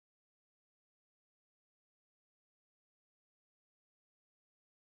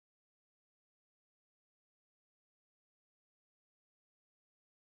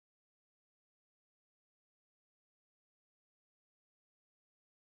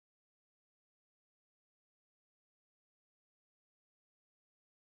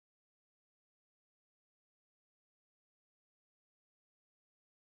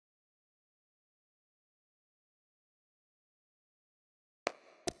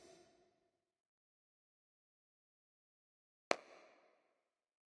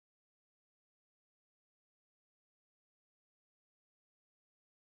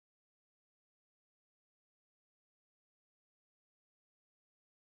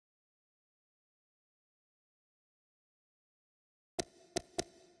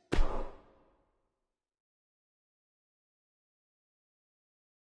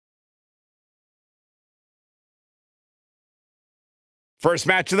First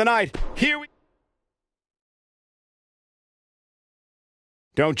match of the night. Here we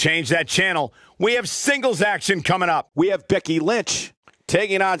Don't change that channel. We have singles action coming up. We have Becky Lynch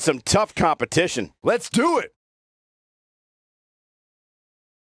taking on some tough competition. Let's do it.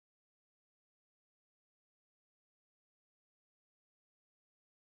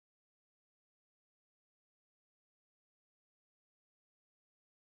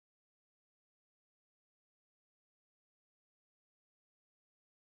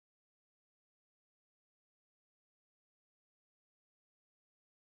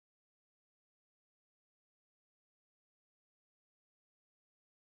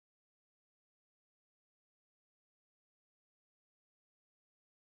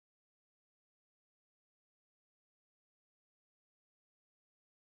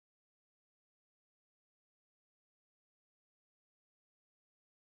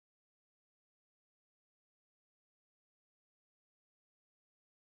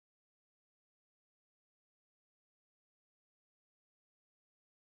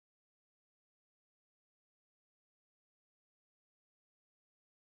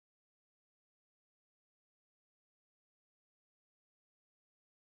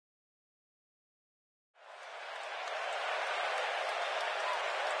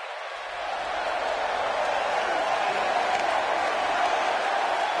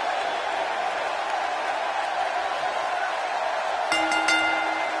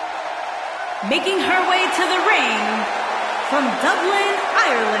 Making her way to the ring from Dublin,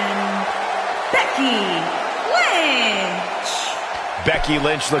 Ireland, Becky Lynch. Becky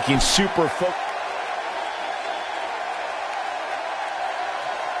Lynch looking super focused.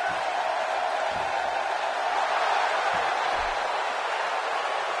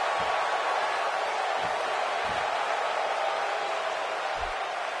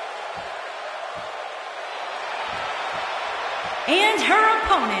 And her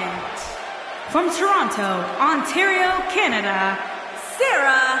opponent, from Toronto, Ontario, Canada,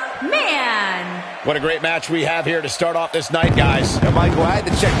 Sarah Mann. What a great match we have here to start off this night, guys. And Michael, I had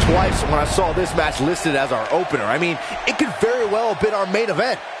to check twice when I saw this match listed as our opener. I mean, it could very well have been our main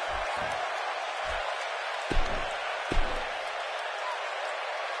event.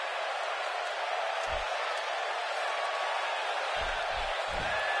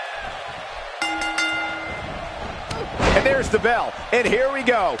 And there's the bell. And here we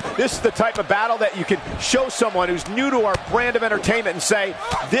go. This is the type of battle that you can show someone who's new to our brand of entertainment and say,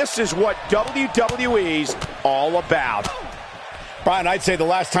 this is what WWE's all about. Brian, I'd say the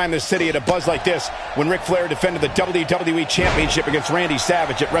last time this city had a buzz like this when Ric Flair defended the WWE Championship against Randy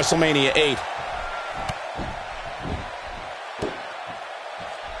Savage at WrestleMania 8.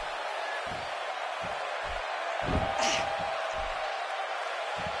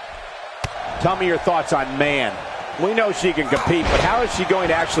 Tell me your thoughts on Mann. We know she can compete, but how is she going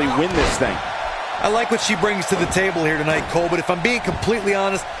to actually win this thing? I like what she brings to the table here tonight, Cole, but if I'm being completely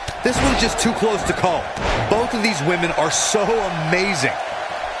honest, this one's just too close to call. Both of these women are so amazing.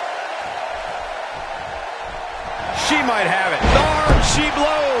 She might have it. Arm, she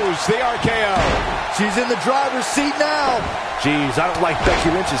blows the RKO. She's in the driver's seat now. Jeez, I don't like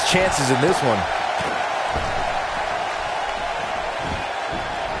Becky Lynch's chances in this one.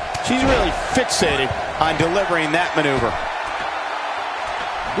 She's really fixated on delivering that maneuver.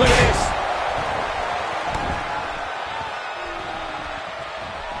 Look at this.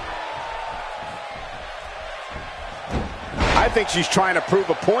 I think she's trying to prove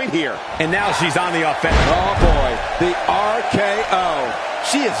a point here. And now she's on the offensive. Oh, boy. The RKO.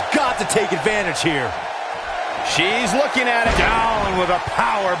 She has got to take advantage here. She's looking at it. Down with a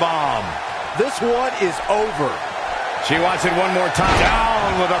power bomb. This one is over. She wants it one more time.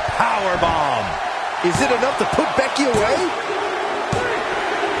 Down with a power bomb. Is it enough to put Becky away?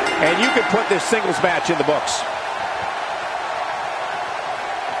 And you can put this singles match in the books.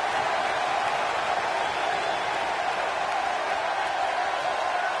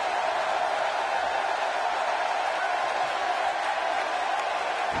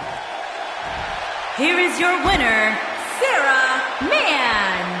 Here is your winner, Sarah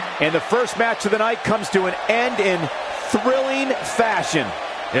Mann. And the first match of the night comes to an end in thrilling fashion.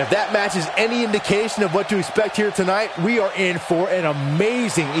 And if that match is any indication of what to expect here tonight, we are in for an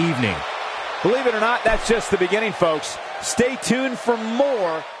amazing evening. Believe it or not, that's just the beginning, folks. Stay tuned for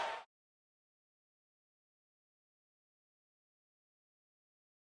more.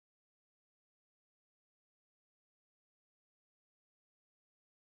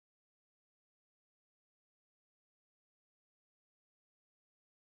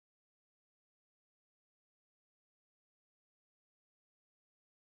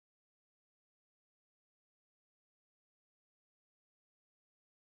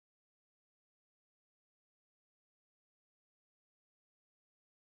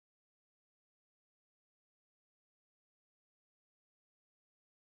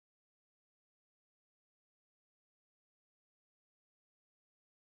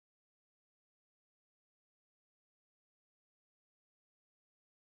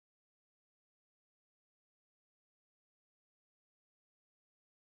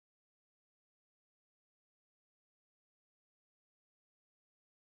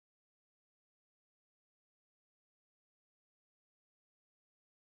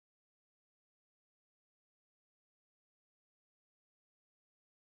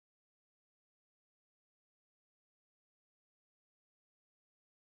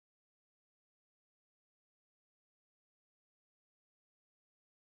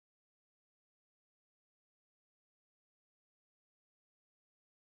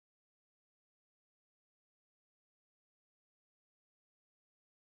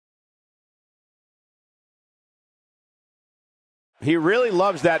 He really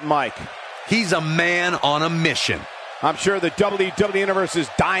loves that mic. He's a man on a mission. I'm sure the WWE Universe is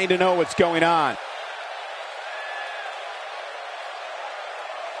dying to know what's going on.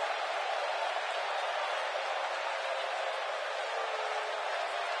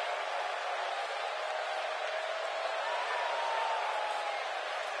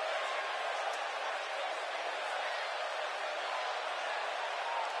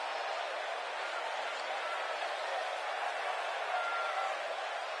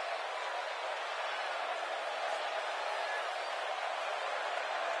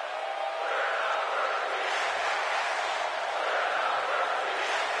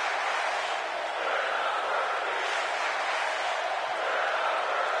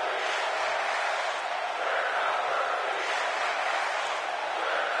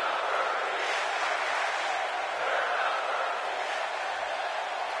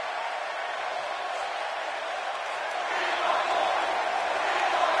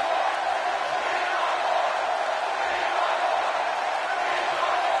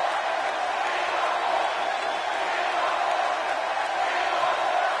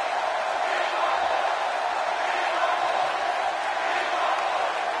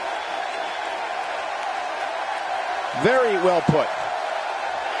 Very well put.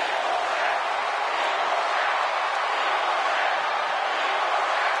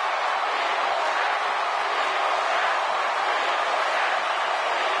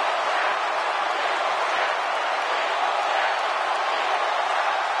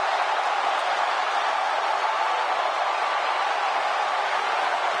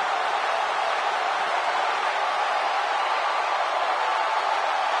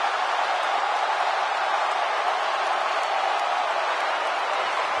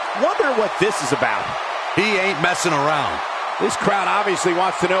 Wonder what this is about. He ain't messing around. This crowd obviously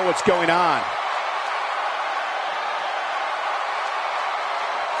wants to know what's going on.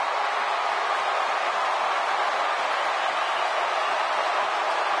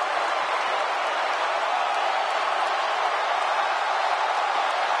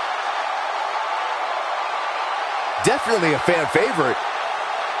 Definitely a fan favorite.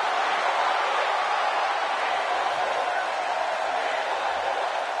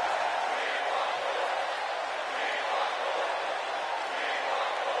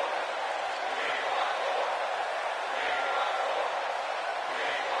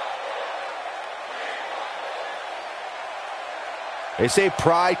 They say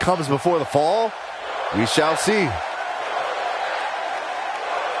pride comes before the fall. We shall see.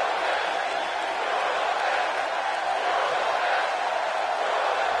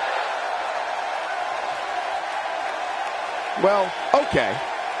 Well, okay.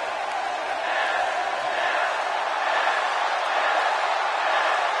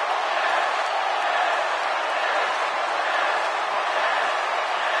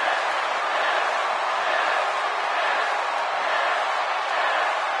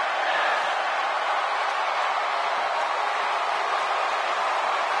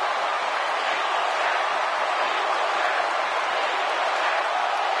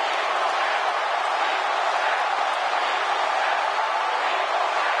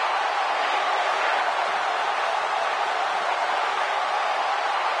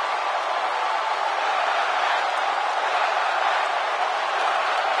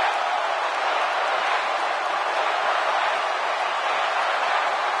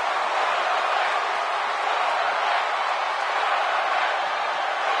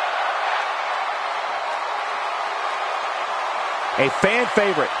 A fan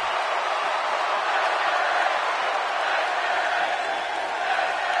favorite.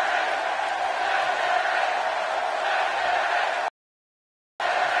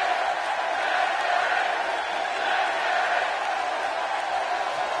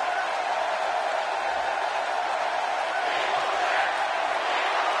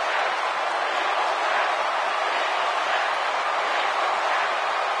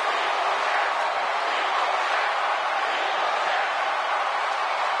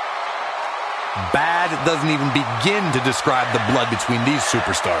 Bad doesn't even begin to describe the blood between these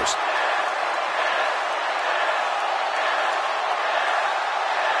superstars.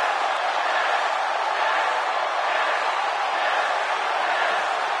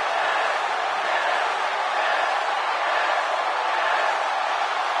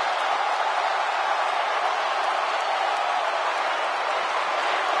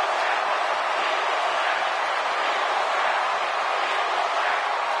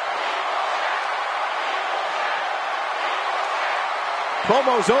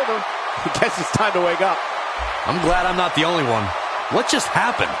 Promo's over. I guess it's time to wake up. I'm glad I'm not the only one. What just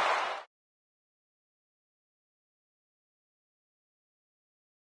happened?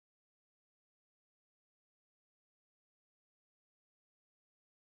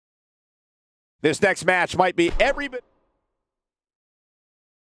 This next match might be every bit.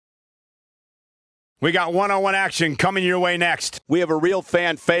 We got one-on-one action coming your way next. We have a real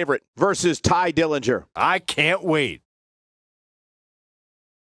fan favorite versus Ty Dillinger. I can't wait.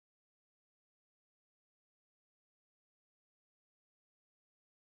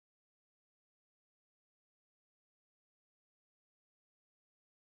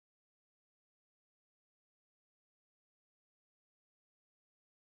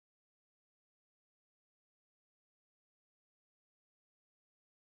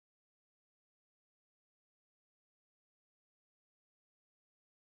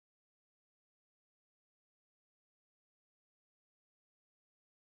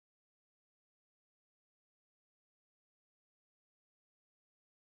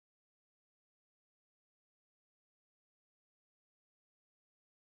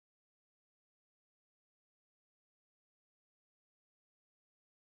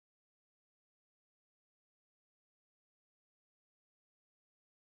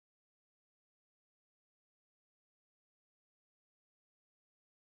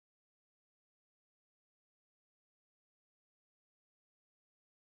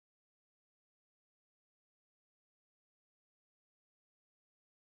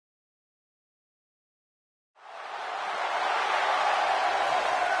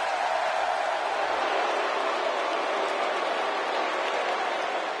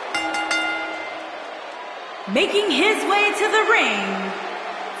 Making his way to the ring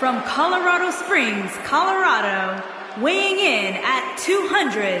from Colorado Springs, Colorado, weighing in at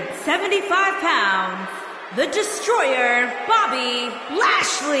 275 pounds, the Destroyer, Bobby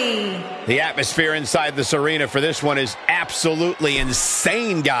Lashley. The atmosphere inside this arena for this one is absolutely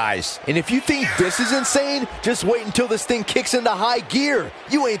insane, guys. And if you think this is insane, just wait until this thing kicks into high gear.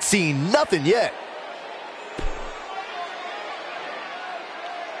 You ain't seen nothing yet.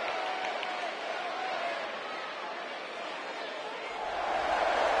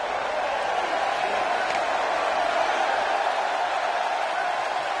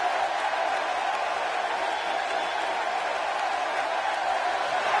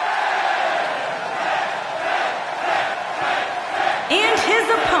 And his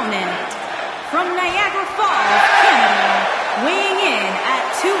opponent from Niagara Falls, Canada, weighing in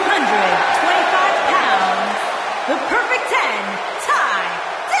at 225 pounds, the Perfect 10, Ty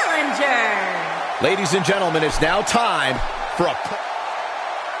Dillinger. Ladies and gentlemen, it's now time for a...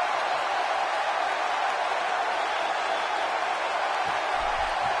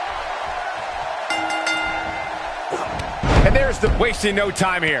 And there's the... Wasting no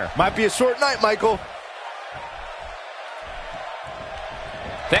time here. Might be a short night, Michael.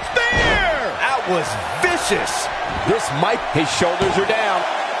 That's there! That was vicious. This might... His shoulders are down.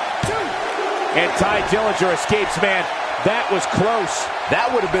 And Ty Dillinger escapes, man. That was close. That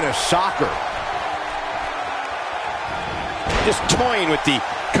would have been a shocker. Just toying with the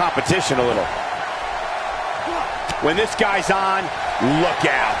competition a little. When this guy's on, look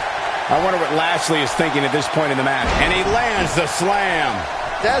out. I wonder what Lashley is thinking at this point in the match. And he lands the slam.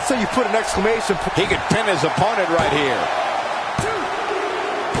 That's how you put an exclamation point. He could pin his opponent right here.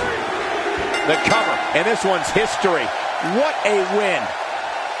 The cover, and this one's history. What a win.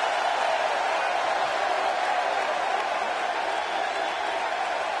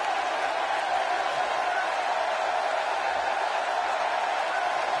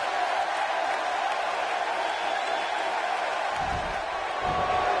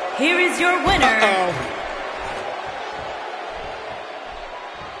 Here is your winner.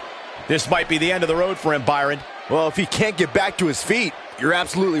 This might be the end of the road for him, Byron. Well, if he can't get back to his feet, you're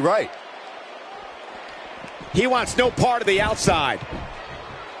absolutely right. He wants no part of the outside.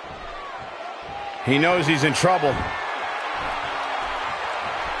 He knows he's in trouble.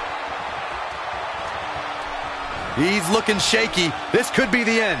 He's looking shaky. This could be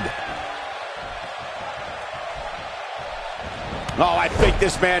the end. Oh, I think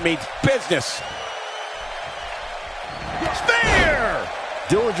this man means business. Spear!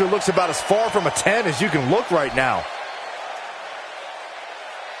 Dillinger looks about as far from a 10 as you can look right now.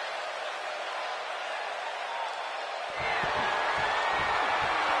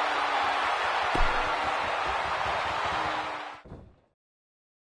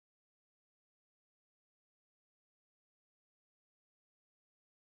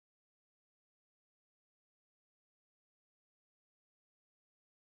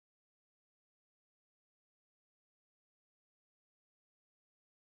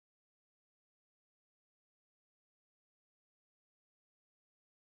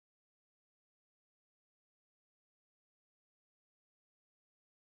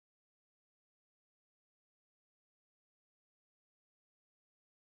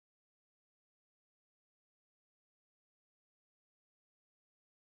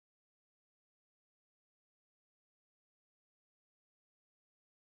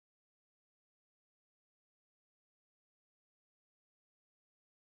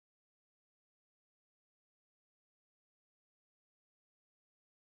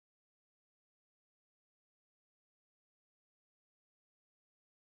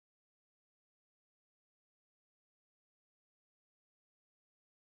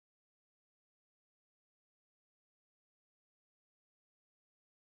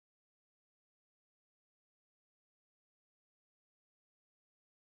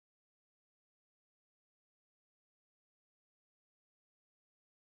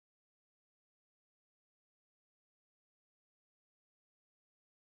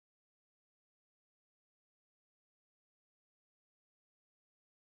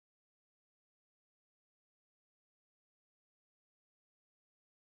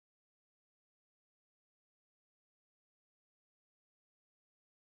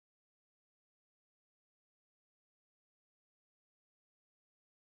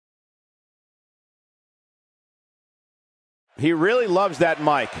 He really loves that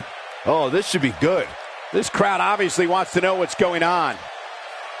mic. Oh, this should be good. This crowd obviously wants to know what's going on.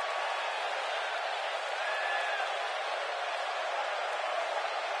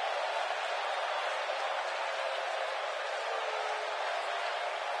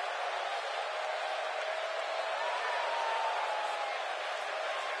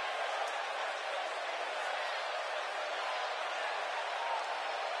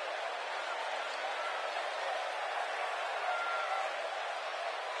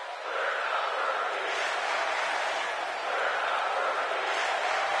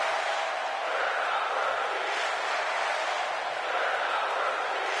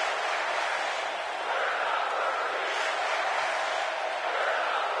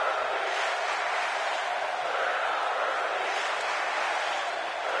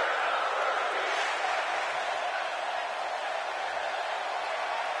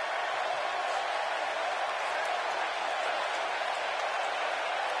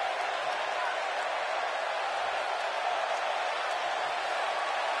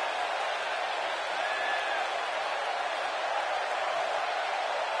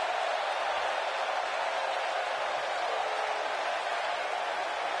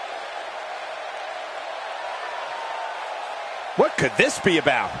 What could this be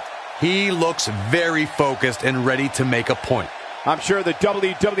about? He looks very focused and ready to make a point. I'm sure the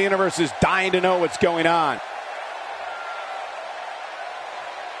WWE Universe is dying to know what's going on.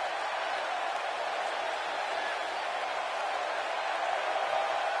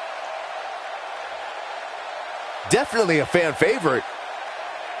 Definitely a fan favorite.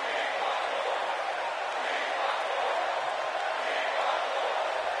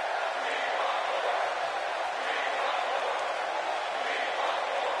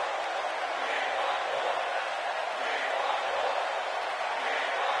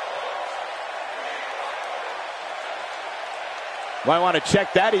 Might want to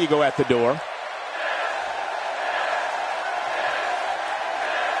check that ego at the door.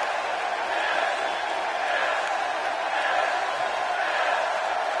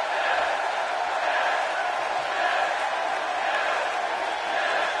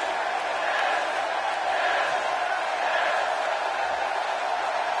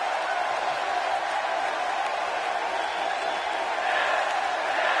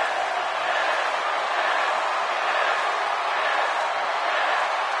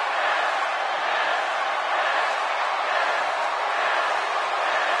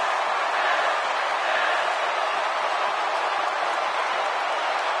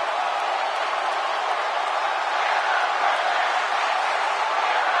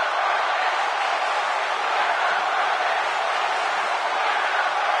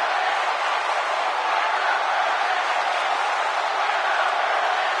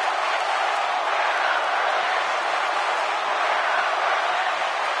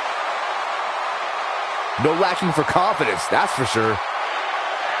 No lacking for confidence, that's for sure.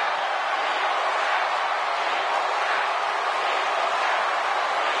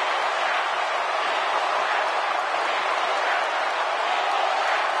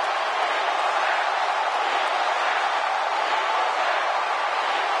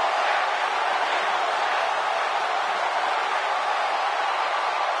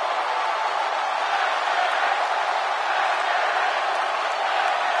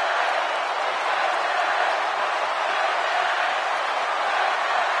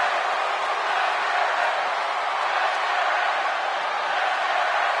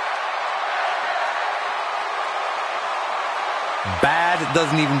 Bad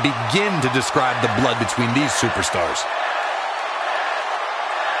doesn't even begin to describe the blood between these superstars.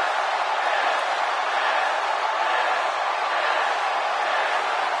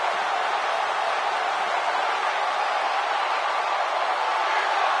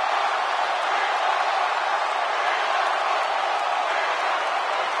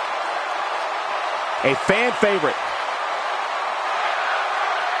 A fan favorite.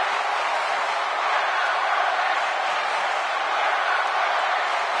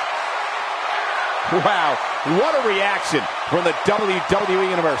 Wow, what a reaction from the WWE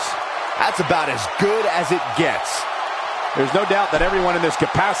Universe. That's about as good as it gets. There's no doubt that everyone in this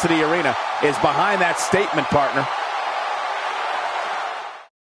capacity arena is behind that statement, partner.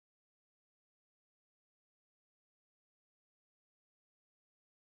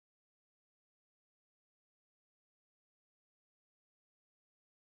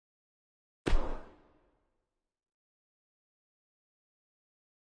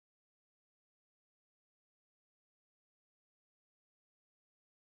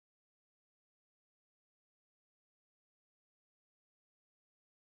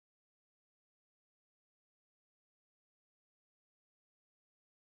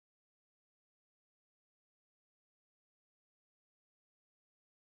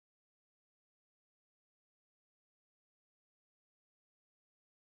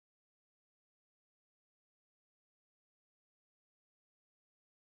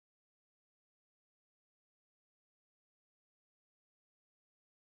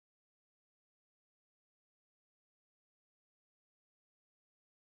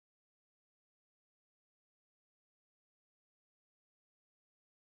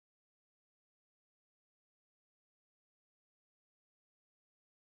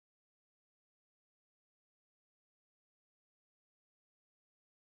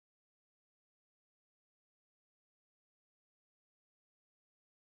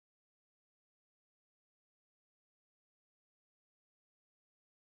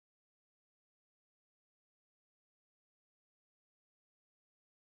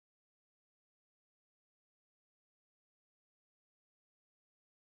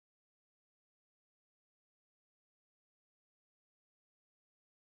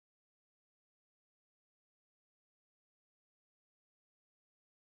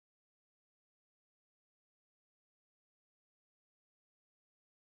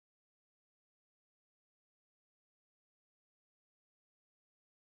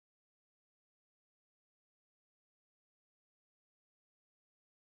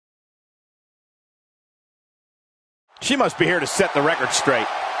 She must be here to set the record straight.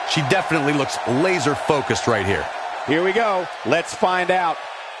 She definitely looks laser focused right here. Here we go. Let's find out.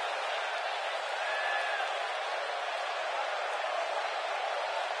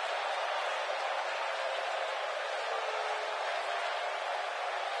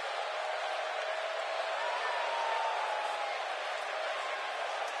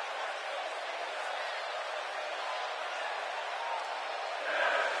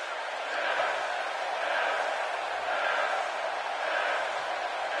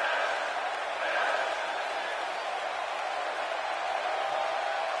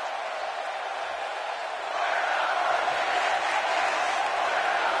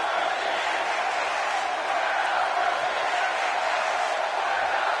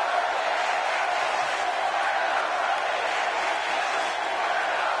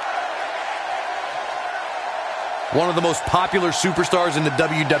 One of the most popular superstars in the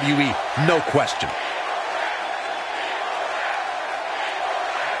WWE, no question.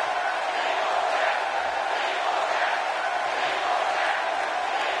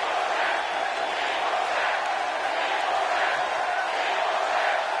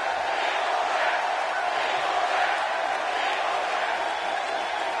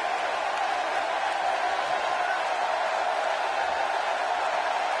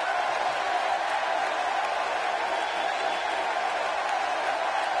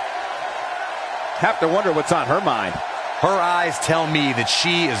 Have to wonder what's on her mind. Her eyes tell me that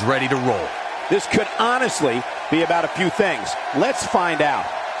she is ready to roll. This could honestly be about a few things. Let's find out.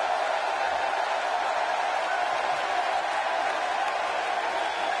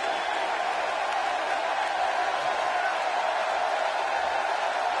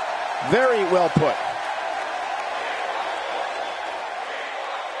 Very well put.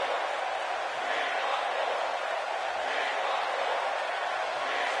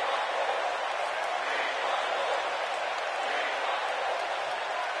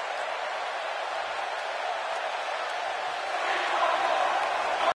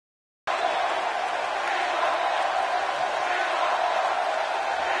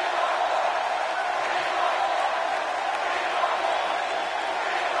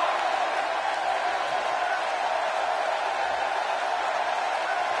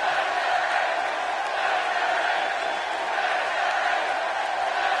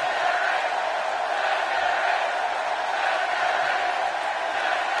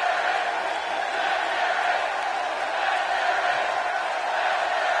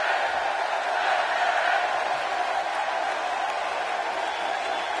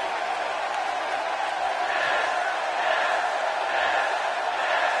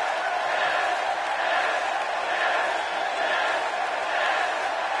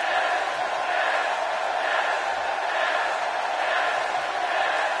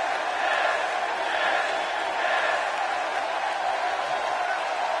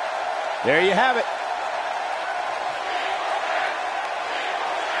 There you have it.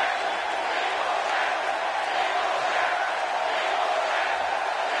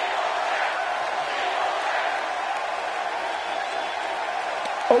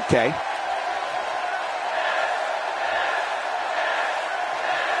 Okay.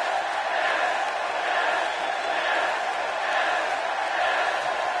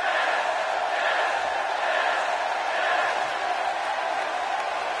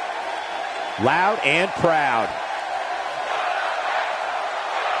 Loud and proud.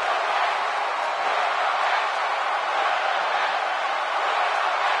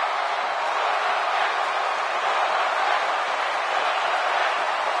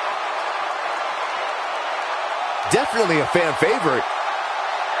 Definitely a fan favorite.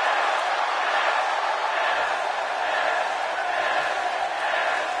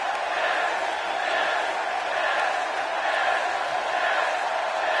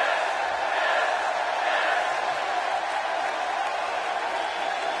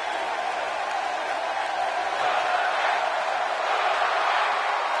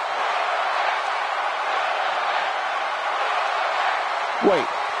 Wait,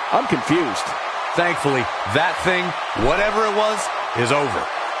 I'm confused. Thankfully, that thing, whatever it was, is over.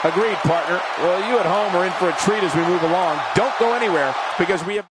 Agreed, partner. Well, you at home are in for a treat as we move along. Don't go anywhere because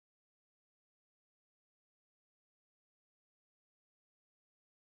we have...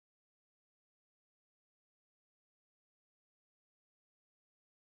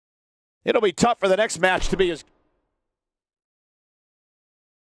 It'll be tough for the next match to be as...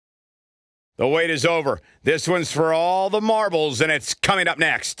 The wait is over. This one's for all the marbles, and it's coming up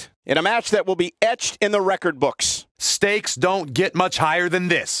next. In a match that will be etched in the record books. Stakes don't get much higher than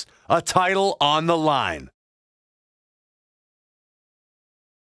this. A title on the line.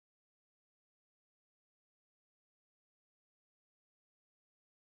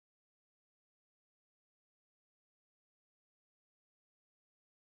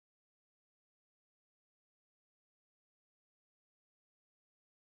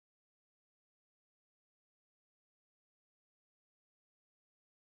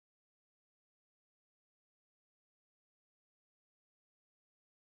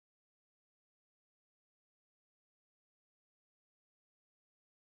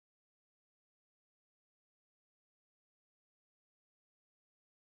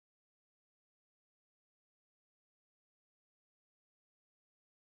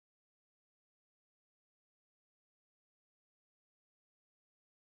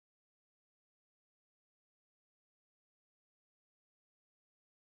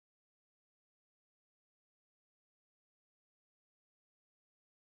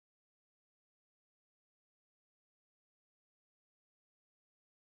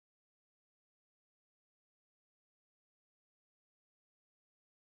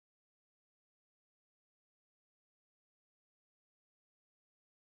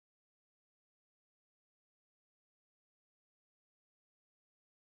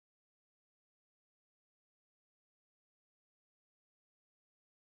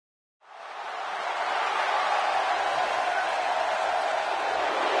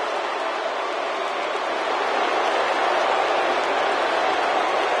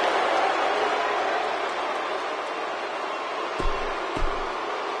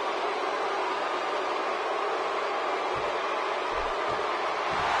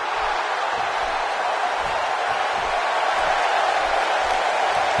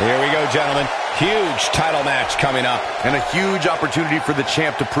 Here we go, gentlemen. Huge title match coming up. And a huge opportunity for the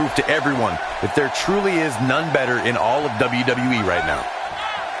champ to prove to everyone that there truly is none better in all of WWE right now.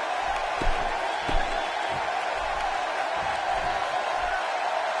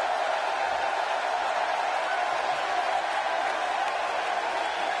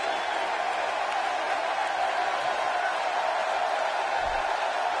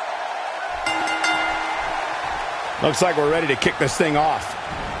 Looks like we're ready to kick this thing off.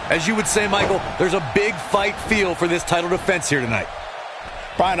 As you would say, Michael, there's a big fight feel for this title defense here tonight.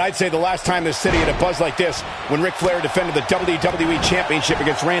 Brian, I'd say the last time this city had a buzz like this when Ric Flair defended the WWE Championship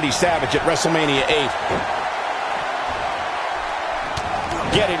against Randy Savage at WrestleMania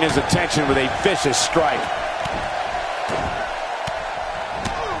 8. Getting his attention with a vicious strike.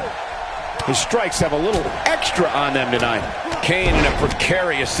 His strikes have a little extra on them tonight. Kane in a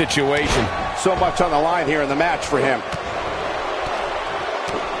precarious situation. So much on the line here in the match for him.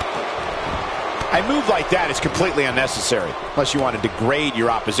 A move like that is completely unnecessary, unless you want to degrade your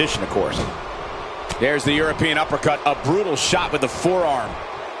opposition, of course. There's the European uppercut, a brutal shot with the forearm.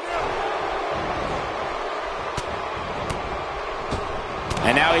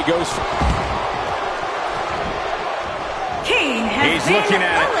 And now he goes. Kane has been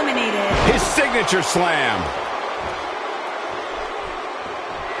eliminated. His signature slam.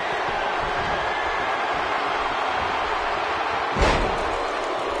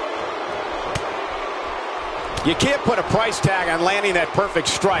 You can't put a price tag on landing that perfect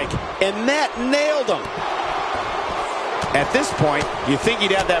strike, and that nailed him. At this point, you think he'd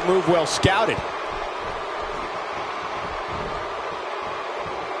have that move well scouted.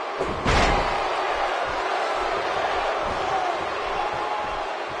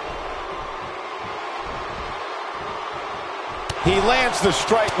 He lands the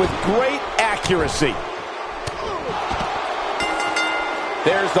strike with great accuracy.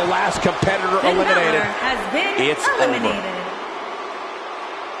 There's the last competitor eliminated. Has been it's eliminated. Over.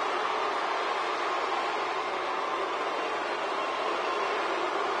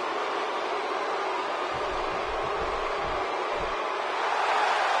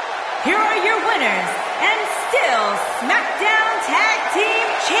 Here are your winners, and still SmackDown Tag Team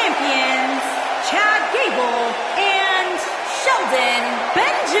Champions, Chad Gable and Shelton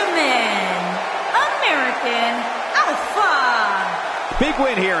Benjamin, American Alpha. Big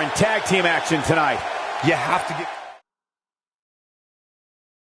win here in tag team action tonight. You have to get...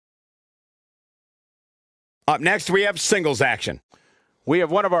 Up next, we have singles action. We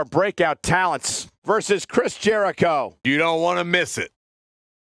have one of our breakout talents versus Chris Jericho. You don't want to miss it.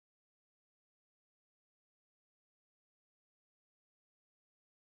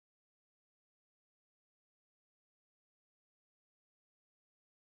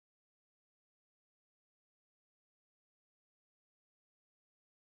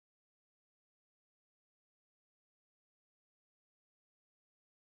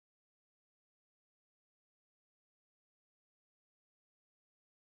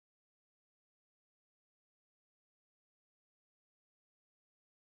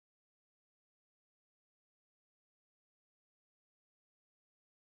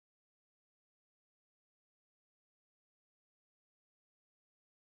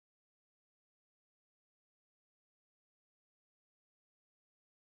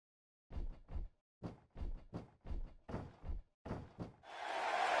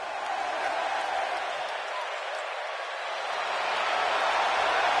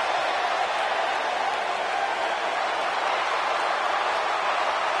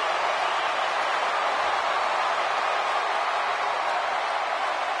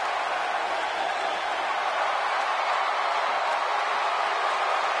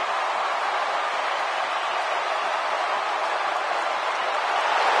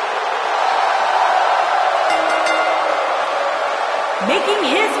 Making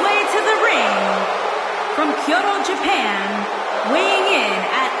his way to the ring from Kyoto, Japan, weighing in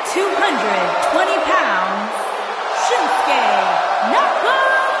at 220 pounds, Shinsuke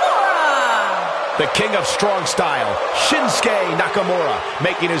Nakamura. The king of strong style, Shinsuke Nakamura,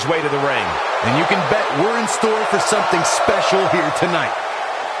 making his way to the ring. And you can bet we're in store for something special here tonight.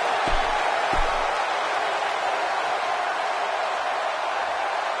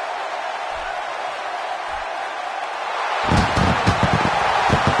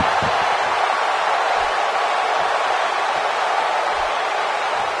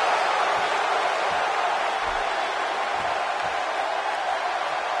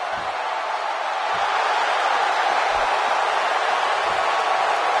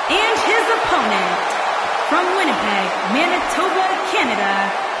 And his opponent, from Winnipeg, Manitoba, Canada,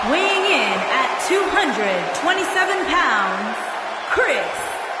 weighing in at 227 pounds, Chris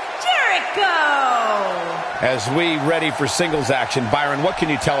Jericho! As we ready for singles action, Byron, what can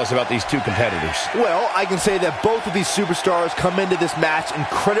you tell us about these two competitors? Well, I can say that both of these superstars come into this match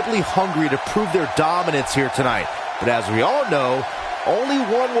incredibly hungry to prove their dominance here tonight. But as we all know, only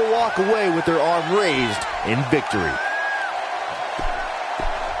one will walk away with their arm raised in victory.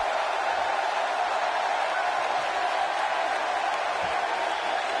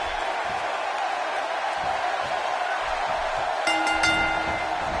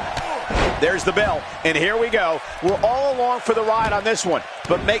 There's the bell, and here we go. We're all along for the ride on this one,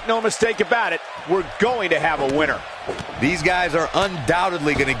 but make no mistake about it, we're going to have a winner. These guys are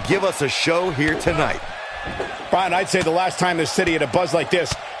undoubtedly going to give us a show here tonight. Brian, I'd say the last time this city had a buzz like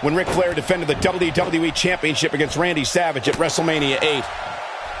this when Ric Flair defended the WWE Championship against Randy Savage at WrestleMania 8.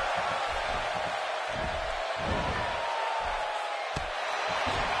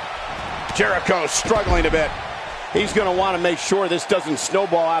 Jericho struggling a bit. He's going to want to make sure this doesn't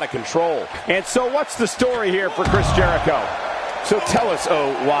snowball out of control. And so what's the story here for Chris Jericho? So tell us,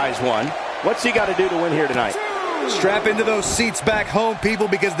 oh, wise one, what's he got to do to win here tonight? Strap into those seats back home, people,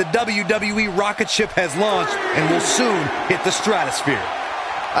 because the WWE rocket ship has launched and will soon hit the stratosphere.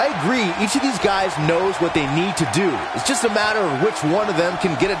 I agree. Each of these guys knows what they need to do. It's just a matter of which one of them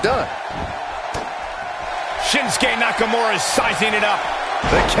can get it done. Shinsuke Nakamura is sizing it up.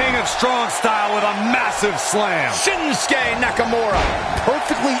 The King of Strong Style with a massive slam. Shinsuke Nakamura.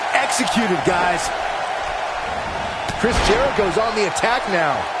 Perfectly executed, guys. Chris Jericho's on the attack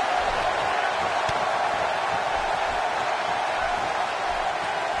now.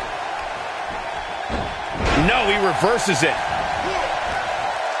 No, he reverses it.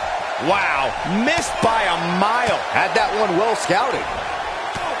 Wow, missed by a mile. Had that one well scouted.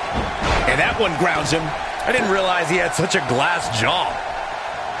 And that one grounds him. I didn't realize he had such a glass jaw.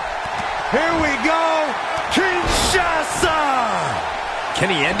 Here we go, Kinshasa!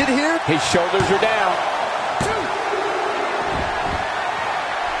 Can he end it here? His shoulders are down.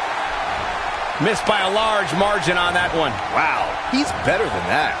 Missed by a large margin on that one. Wow, he's better than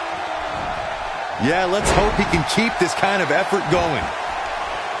that. Yeah, let's hope he can keep this kind of effort going.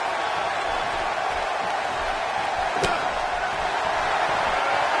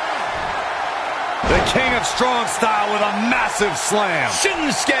 The King of Strong Style with a massive slam.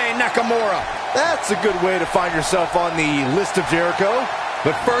 Shinsuke Nakamura. That's a good way to find yourself on the list of Jericho.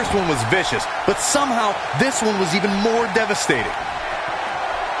 The first one was vicious, but somehow this one was even more devastating.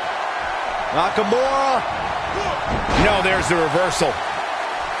 Nakamura. No, there's the reversal.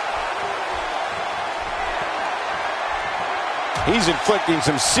 He's inflicting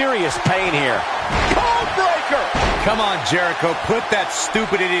some serious pain here. Cold breaker. Come on, Jericho, put that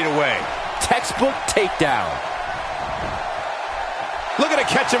stupid idiot away. Textbook takedown. Look at it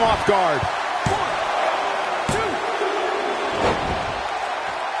catch him off guard. 1, 2.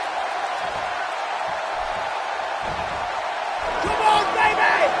 Come on,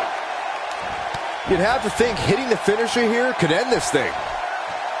 baby! You'd have to think hitting the finisher here could end this thing.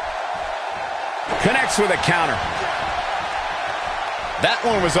 Connects with a counter. That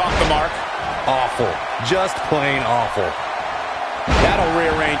one was off the mark. Awful. Just plain awful. That'll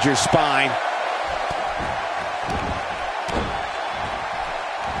rearrange your spine.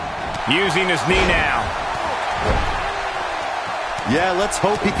 Using his knee now. Yeah, let's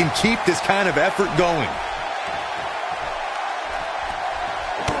hope he can keep this kind of effort going.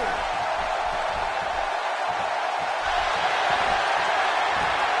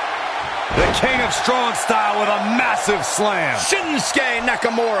 The King of Strong Style with a massive slam. Shinsuke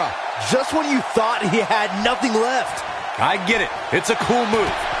Nakamura. Just when you thought he had nothing left. I get it. It's a cool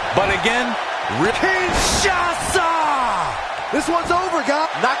move. But again, Kinshasa! This one's over, guys.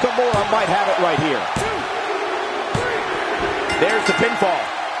 Nakamura might have it right here. 2, 3. There's the pinfall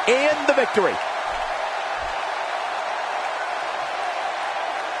and the victory.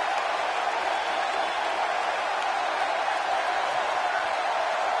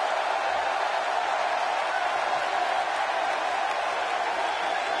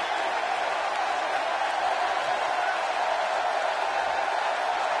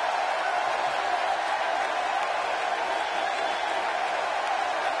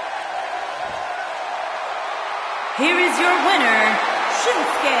 Here is your winner,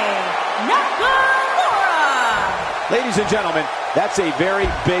 Shinsuke Nakamura. Ladies and gentlemen, that's a very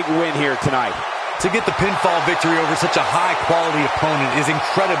big win here tonight. To get the pinfall victory over such a high-quality opponent is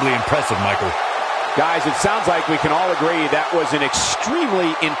incredibly impressive, Michael. Guys, it sounds like we can all agree that was an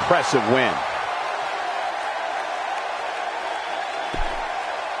extremely impressive win.